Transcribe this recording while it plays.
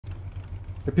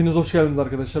Hepiniz hoş geldiniz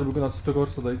arkadaşlar. Bugün Assetto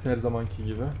Corsa'dayız her zamanki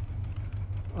gibi.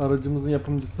 Aracımızın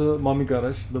yapımcısı Mami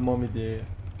Garaj, The Mami diye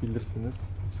bilirsiniz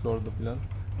Discord'da falan.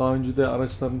 Daha önce de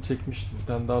araçlarını çekmiştim. Bir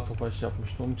tane daha Tofaş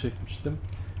yapmıştı, onu çekmiştim.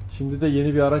 Şimdi de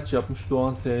yeni bir araç yapmış,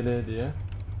 Doğan SL diye.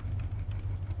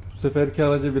 Bu seferki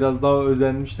araca biraz daha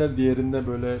özenmişler. Diğerinde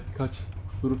böyle birkaç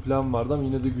kusuru falan vardı ama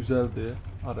yine de güzeldi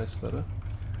araçları.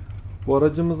 Bu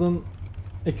aracımızın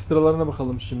ekstralarına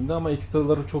bakalım şimdi ama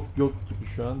ekstraları çok yok gibi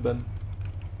şu an. Ben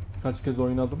kaç kez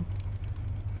oynadım.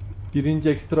 Birinci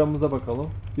ekstramıza bakalım.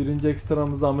 Birinci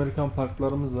ekstramızda Amerikan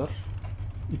parklarımız var.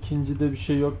 İkincide bir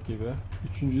şey yok gibi.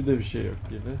 Üçüncüde bir şey yok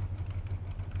gibi.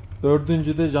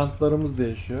 Dördüncüde jantlarımız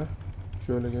değişiyor.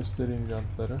 Şöyle göstereyim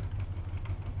jantları.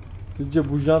 Sizce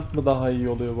bu jant mı daha iyi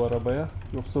oluyor bu arabaya?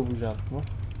 Yoksa bu jant mı?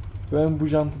 Ben bu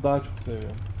jantı daha çok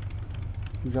seviyorum.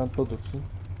 Bu jantta dursun.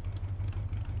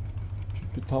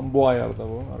 Çünkü tam bu ayarda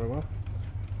bu araba.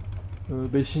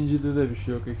 Beşincide de bir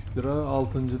şey yok ekstra.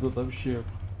 Altıncıda da bir şey yok.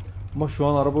 Ama şu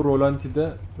an araba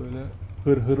rolantide böyle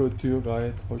hır hır ötüyor.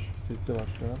 Gayet hoş bir sesi var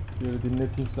şu an. Böyle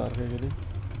dinleteyim size, arkaya geleyim.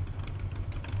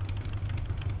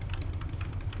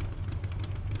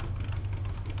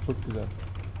 Çok güzel.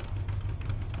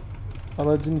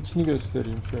 Aracın içini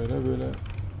göstereyim şöyle böyle.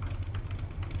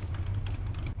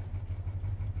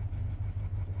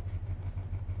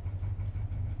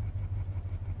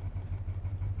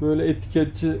 Böyle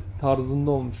etiketçi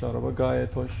tarzında olmuş araba.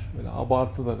 Gayet hoş. Böyle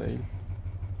abartı da değil.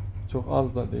 Çok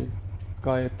az da değil.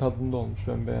 Gayet tadında olmuş.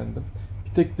 Ben beğendim.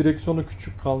 Bir tek direksiyonu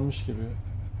küçük kalmış gibi.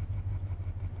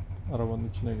 Arabanın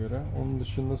içine göre. Onun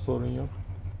dışında sorun yok.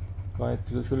 Gayet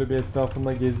güzel. Şöyle bir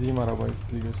etrafında gezeyim arabayı,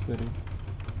 size göstereyim.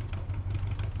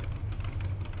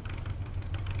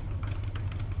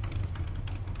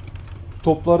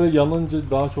 Stopları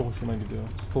yanınca daha çok hoşuma gidiyor.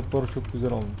 Stopları çok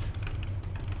güzel olmuş.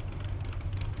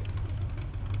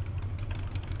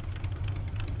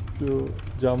 Şu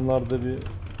camlarda bir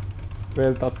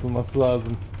belt atılması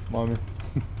lazım Mami.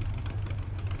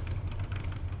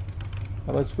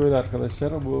 Araç böyle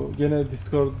arkadaşlar. Bu gene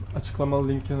Discord açıklamalı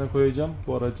linkine koyacağım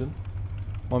bu aracın.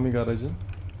 Mami Garaj'ın.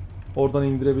 Oradan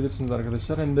indirebilirsiniz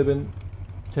arkadaşlar. Hem de ben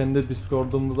kendi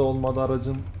Discord'umda da olmadı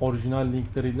aracın orijinal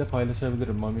linkleriyle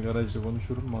paylaşabilirim. Mami Garaj'la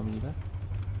konuşurum Mami ile.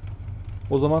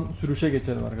 O zaman sürüşe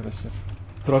geçelim arkadaşlar.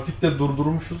 Trafikte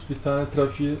durdurmuşuz. Bir tane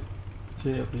trafiği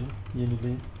şey yapayım,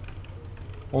 yenileyim.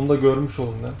 Onu da görmüş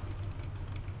olun lan.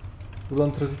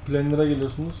 Buradan trafik planlara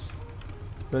geliyorsunuz.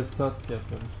 Restart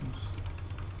yapıyorsunuz.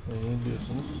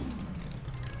 Yeniliyorsunuz.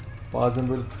 Bazen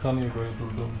böyle tıkanıyor böyle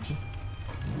durduğum için.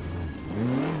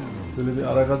 Böyle bir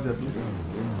ara gaz yapayım.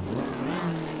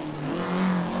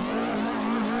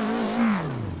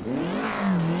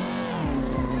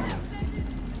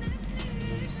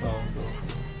 Sağımıza bakalım.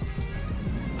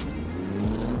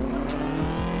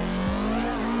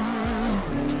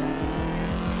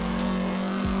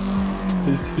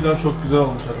 Sesi falan çok güzel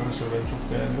olmuş arkadaşlar, ben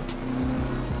çok beğendim.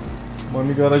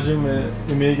 Mami Garaj'ın ve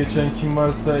emeği geçen kim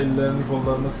varsa ellerini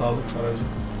kollarına sağlık, aracın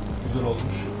güzel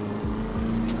olmuş.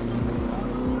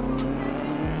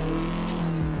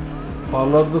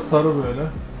 Farlar da sarı böyle.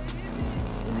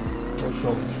 Hoş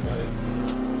olmuş gayet.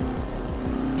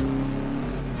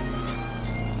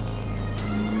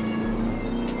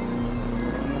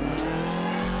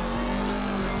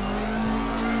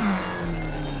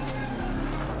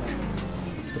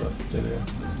 Trafik geliyor.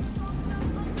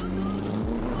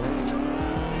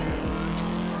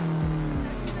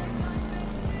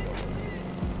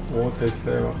 O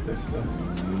Tesla'ya bak, Tesla.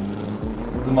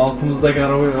 Bizim altımızdaki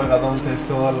arabaya bak, adam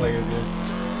Tesla'larla geliyor.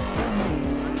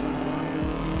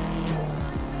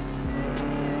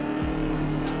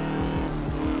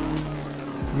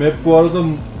 Map bu arada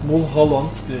Mulholland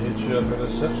diye geçiyor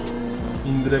arkadaşlar.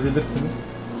 İndirebilirsiniz.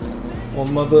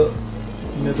 Olmadı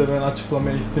yine de ben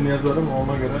açıklamaya ismini yazarım,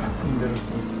 ona göre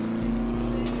indirirsiniz.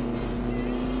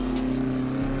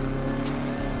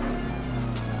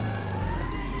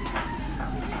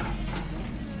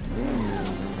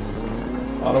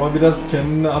 Araba biraz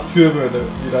kendini atıyor böyle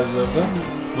virajlarda.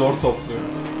 Zor topluyor.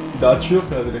 Bir de açı yok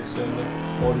ya direksiyonda.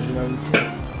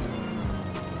 Orijinalisi.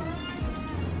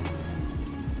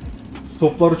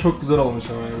 Stopları çok güzel olmuş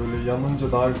ama böyle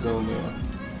yanınca daha güzel oluyor.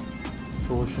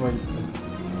 Çok hoşuma gitti.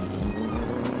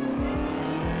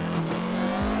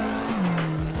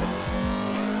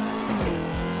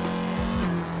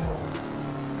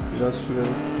 Biraz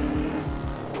sürelim.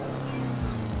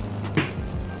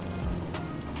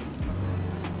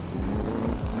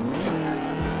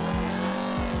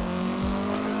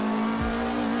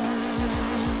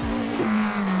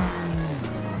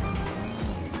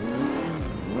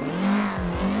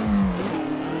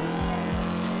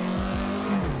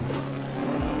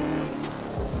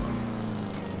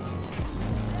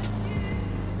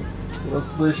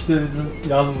 Burası da işte bizim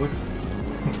yazlık.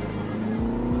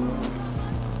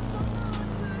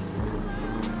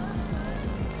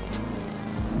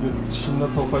 Yurt dışında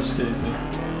Tofaş keyfi.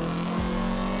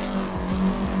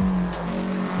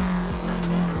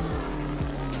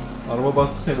 Araba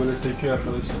basık ya böyle sekiyor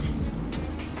arkadaşlar.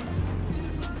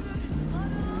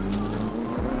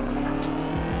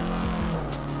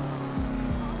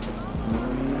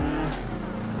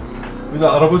 Bir de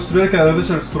araba sürerken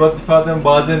arkadaşlar surat ifadem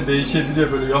bazen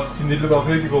değişebiliyor, böyle ya sinirli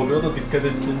bakıyor gibi oluyor da dikkat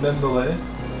ettiğimden dolayı.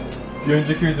 Bir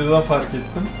önceki videodan fark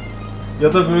ettim.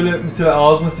 Ya da böyle mesela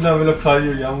ağzını falan böyle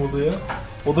kayıyor, yağmurluyor.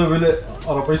 O da böyle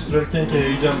arabayı sürerken ki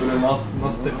heyecan, böyle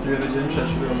nasıl tepki vereceğimi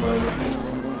şaşırıyorum böyle.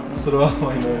 Kusura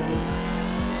bakmayın öyle.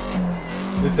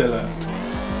 Mesela.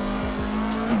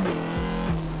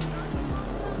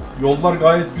 Yollar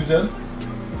gayet güzel.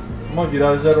 Ama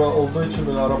virajlar olduğu için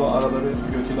böyle araba arada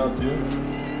bir götünü atıyor.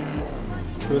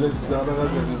 Böyle bir silahla gaz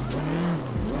ediyor.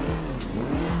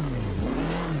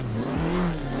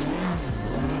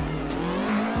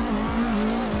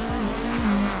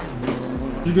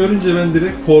 Görünce ben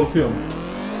direkt korkuyorum.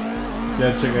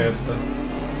 Gerçek hayatta.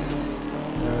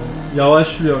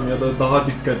 Yavaşlıyorum ya da daha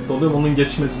dikkatli oluyorum. Onun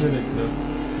geçmesini bekliyorum.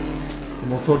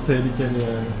 Motor tehlikeli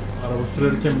yani. Araba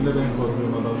sürerken bile ben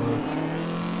korkuyorum adamlara.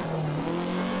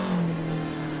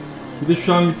 Bir de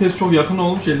şu an vites çok yakın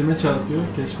olmuş, elime çarpıyor.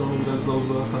 Keşke onu biraz daha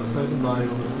uzağa taksaydım daha iyi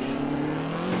olurmuş.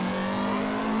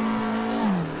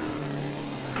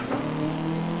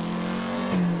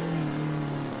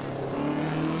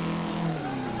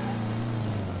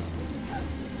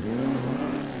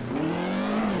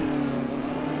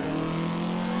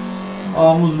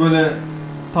 Ağımız böyle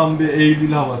tam bir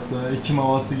Eylül havası, Ekim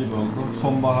havası gibi oldu.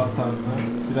 Sonbahar tarzı.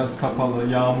 Biraz kapalı,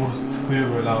 yağmur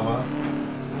sıkıyor böyle hava.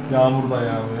 Yağmur da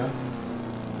yağmıyor.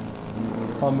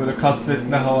 Tam böyle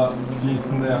kasvetli hava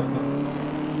cinsinde yaptım.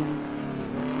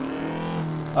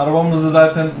 Arabamızda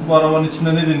zaten bu arabanın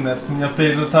içinde ne dinlersin? Ya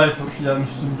Ferdi Tayfur, ya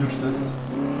Müslüm Gürses,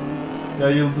 ya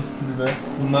Yıldız Tilbe.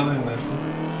 Bunları dinlersin.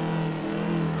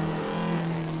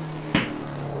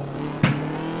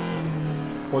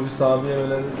 Polis abiye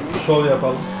böyle şov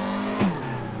yapalım.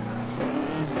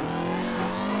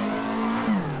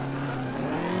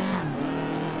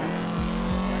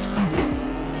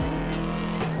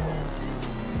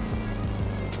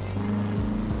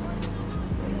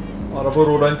 Araba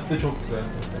rolanti de çok güzel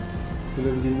mesela.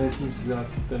 Şöyle bir dinleteyim size,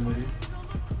 hafiften vereyim.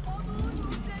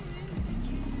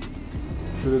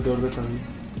 Şöyle 4'e takayım.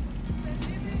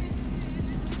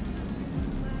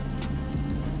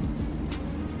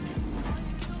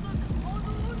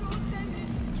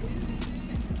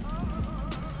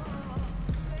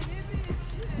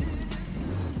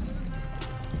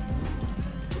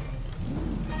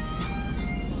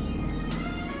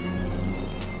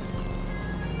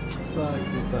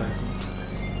 Sakin.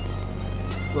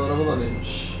 Bu araba da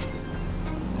neymiş?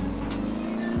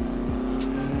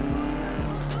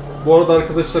 Bu arada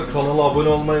arkadaşlar kanala abone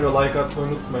olmayı ve like atmayı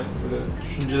unutmayın. Böyle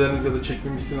düşünceleriniz ya da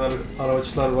çekmemi isteyen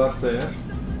araçlar varsa eğer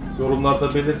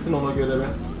yorumlarda belirtin, ona göre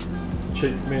ben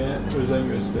çekmeye özen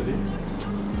göstereyim.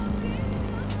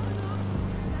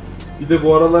 Bir de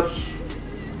bu aralar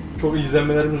çok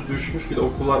izlenmelerimiz düşmüş, bir de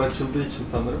okullar açıldığı için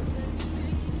sanırım.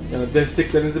 Yani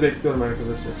desteklerinizi bekliyorum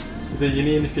arkadaşlar. Bir de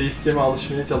yeni facecam'e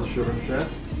alışmaya çalışıyorum şu an.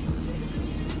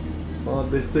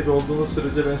 Bana destek olduğunuz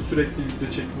sürece ben sürekli video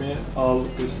çekmeye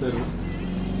ağırlık gösteririm.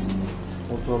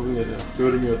 Motorlu geliyor.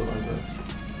 Görmüyordum arkadaşlar.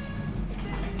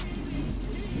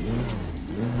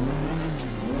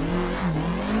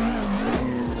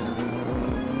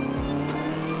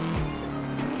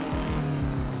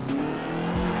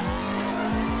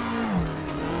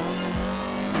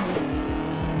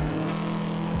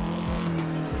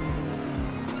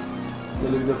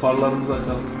 Böyle bir de farlarımızı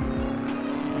açalım.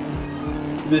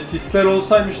 Bir de sisler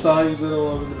olsaymış daha güzel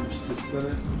olabilirmiş. Sisleri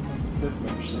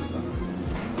etmemişler zaten.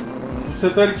 Bu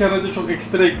seferki araca çok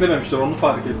ekstra eklememişler, onu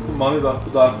fark ettim. Mami bak,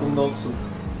 bu da aklında olsun.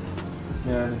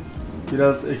 Yani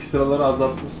biraz ekstraları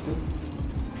azaltmışsın.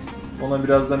 Ona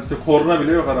birazdan mesela korna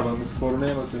bile yok arabamız.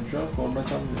 Kornaya basıyorum şu an, korna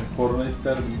çalmıyor. Korna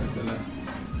isterdim mesela.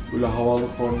 Böyle havalı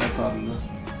korna tarzı.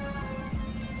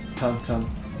 Çan.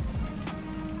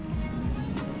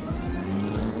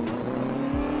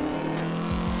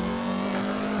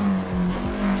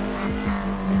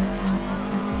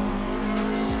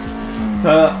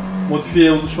 Ha,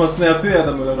 modifiye oluşmasını yapıyor ya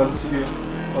adam, böyle gazı siliyor.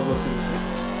 Fazlası yapıyor.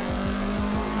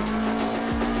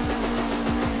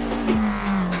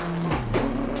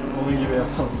 Onun gibi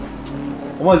yapalım.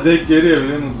 Ama zevk veriyor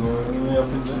biliyor musunuz? Onu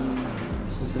yapınca.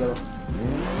 Mesela bak.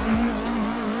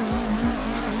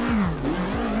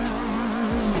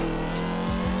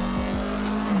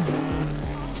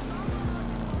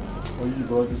 Oy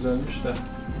bura güzelmiş de.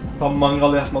 Tam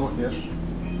mangal yapmalık yer.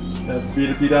 Yani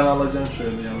bir an alacaksın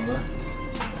şöyle yanına.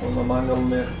 Sonra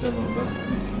mangalını yakacaksın orada.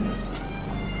 Mis gibi.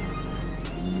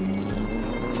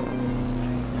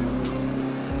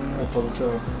 Otobüse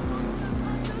bak.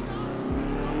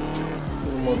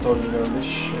 Bu motorlu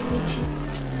gelmiş. Onun için.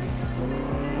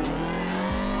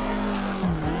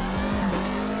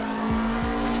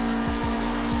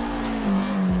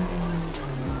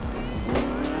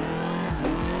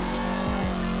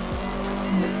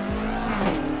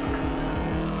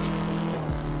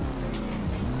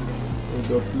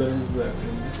 Dörtlülerimizle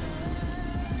yapayım.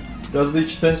 Biraz da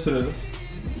içten sürelim.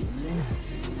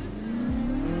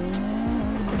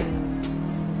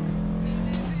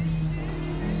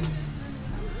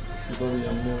 Şurada bir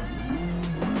yanmıyor.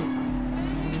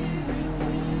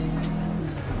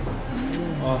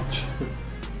 Ah çıktı.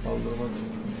 Kaldırma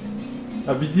çıktı.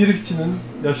 Ya bir driftçinin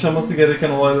yaşaması gereken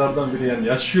olaylardan biri yani.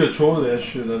 Yaşıyor, çoğu da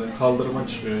yaşıyor zaten. Kaldırma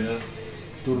çıkıyor ya.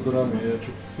 Durduramıyor ya,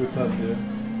 çok kötü atıyor.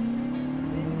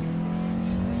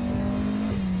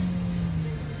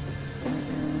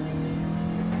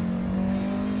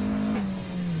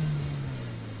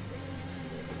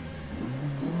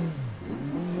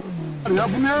 Ya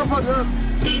bu ne yapar ya?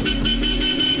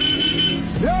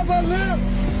 Ne yapar ne?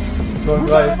 Şu an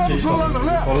gayet keyif aldım.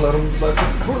 Kollarımızla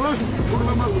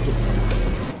Fırlamaz.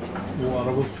 bu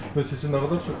araba sürtme sesi ne kadar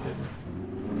çok geliyor.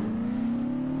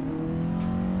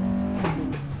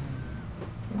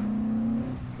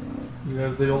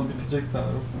 İleride yol bitecek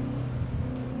sanırım.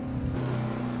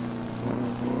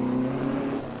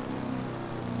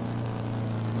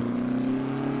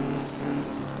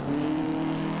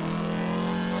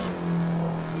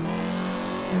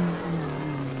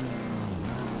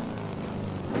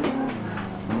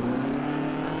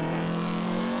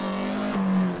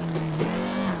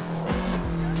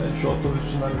 Şu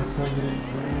otobüsün arkasına gireyim.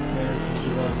 Evet,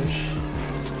 güzelmiş.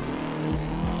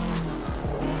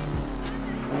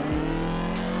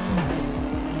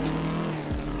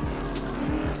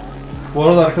 Bu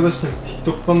arada arkadaşlar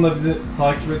TikTok'tan da bizi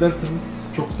takip ederseniz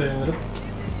çok sevinirim.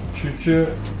 Çünkü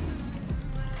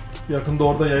yakında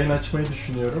orada yayın açmayı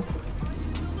düşünüyorum.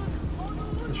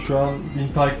 Şu an 1000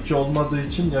 takipçi olmadığı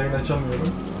için yayın açamıyorum.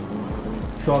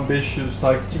 Şu an 500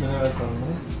 takipçi mi ne var sanırım.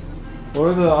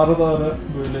 Orada arada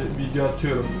böyle video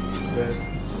atıyorum.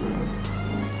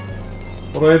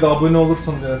 Oraya da abone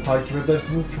olursanız yani takip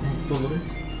ederseniz çok mutlu olurum.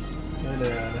 Öyle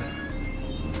yani.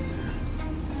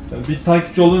 Bir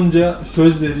takipçi olunca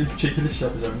söz verip çekiliş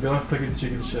yapacağım. Bir hafta gibi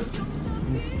çekiliş yapacağım.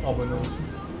 Abone olsun.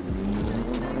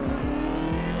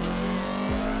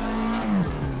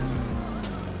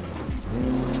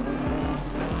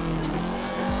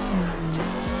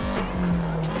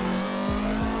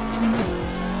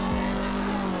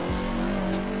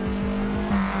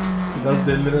 Biraz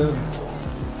delirelim.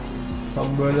 Tam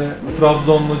böyle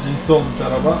Trabzonlu cinsi olmuş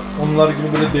araba. Onlar gibi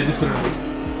böyle deli sürelim.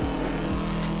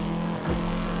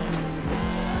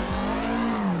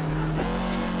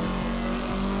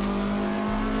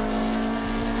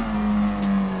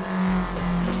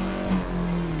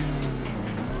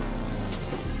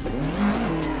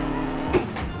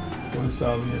 Polis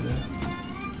abi geliyor.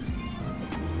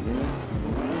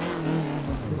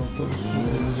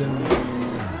 Otobüsünü ezeceğim diye.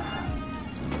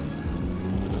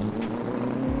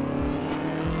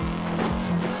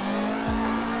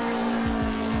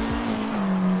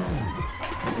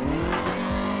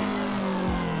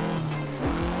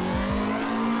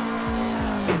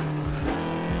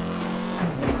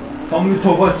 Tam bir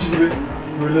topaççı gibi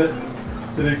böyle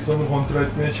direksiyonu kontrol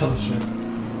etmeye çalışıyor.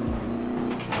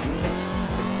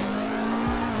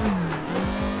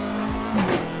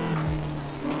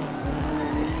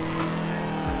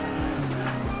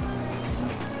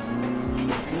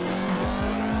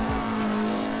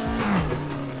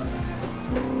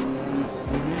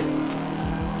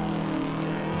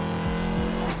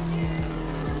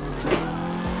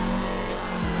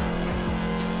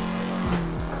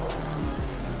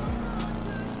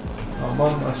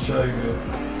 Aman aşağı gidiyor.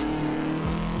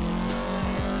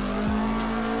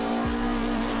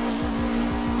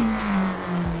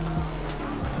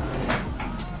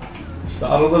 İşte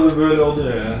arada bir böyle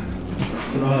oluyor ya.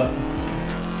 Kusura.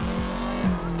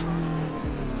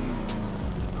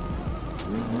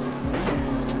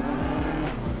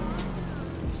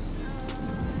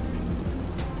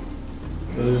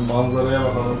 Şöyle bir manzaraya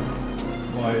bakalım.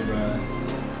 Vay be.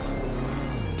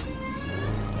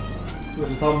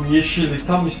 Böyle tam yeşillik,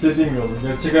 tam istediğim yol.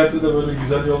 Gerçek hayatta da böyle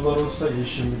güzel yollar olsa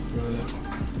yeşillik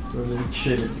böyle iki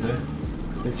şeritli,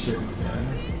 tek şeritli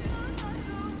yani.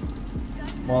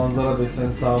 Manzara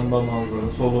desen sağında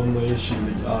manzara, solunda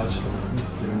yeşillik, ağaçlık,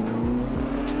 mis gibi.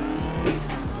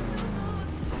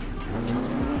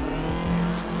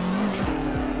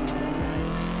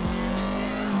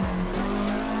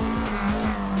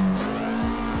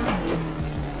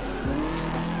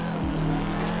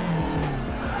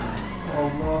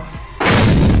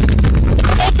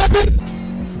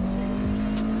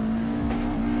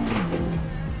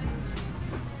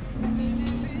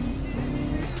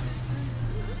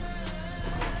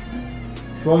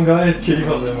 Şu an gayet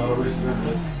keyif alıyorum arabayı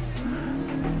sürerken.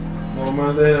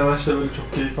 Normalde en araçta böyle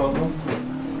çok keyif almam.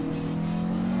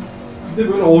 Bir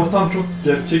de böyle ortam çok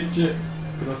gerçekçi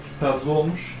grafik tarzı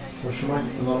olmuş. Hoşuma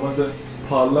gitti. Normalde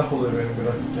parlak oluyor benim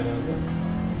grafik genelde.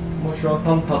 Ama şu an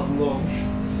tam tadında olmuş.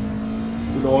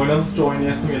 Böyle oynadıkça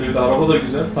oynayasım geliyor. Bir de araba da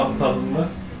güzel, tam tadında.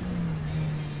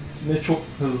 Ne çok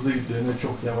hızlı gidiyor, ne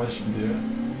çok yavaş gidiyor.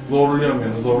 Zorluyorum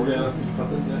yani, zorlayarak ilk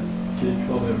atınca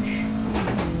keyifli oluyormuş.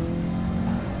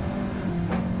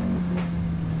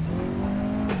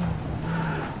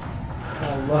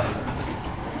 Allah.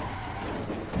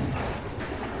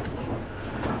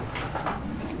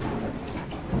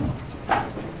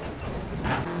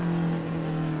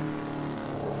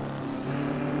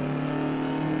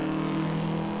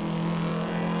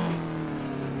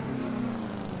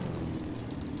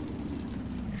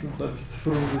 Şurada bir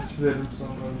sıfırımızı çizelim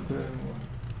sonra bitirelim.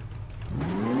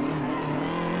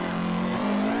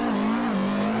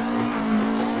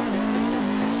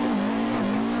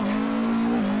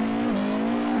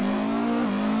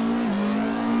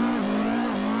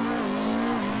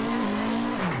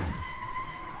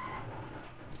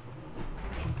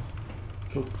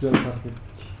 Çok güzel fark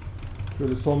ettik.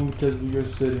 Şöyle son bir kez bir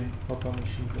göstereyim.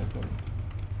 Kapanışımızı yapalım.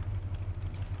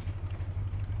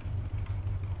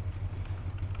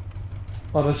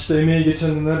 Araçta emeği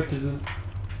geçen herkesin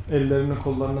ellerine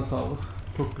kollarına sağlık.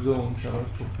 Çok güzel olmuş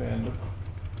araç, çok beğendim.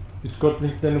 Discord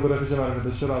linklerini bırakacağım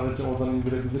arkadaşlar, aracı oradan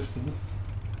indirebilirsiniz.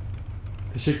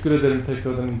 Teşekkür ederim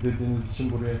tekrardan izlediğiniz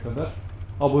için buraya kadar.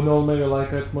 Abone olmayı ve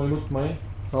like atmayı unutmayın.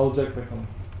 Sağlıcakla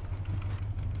kalın.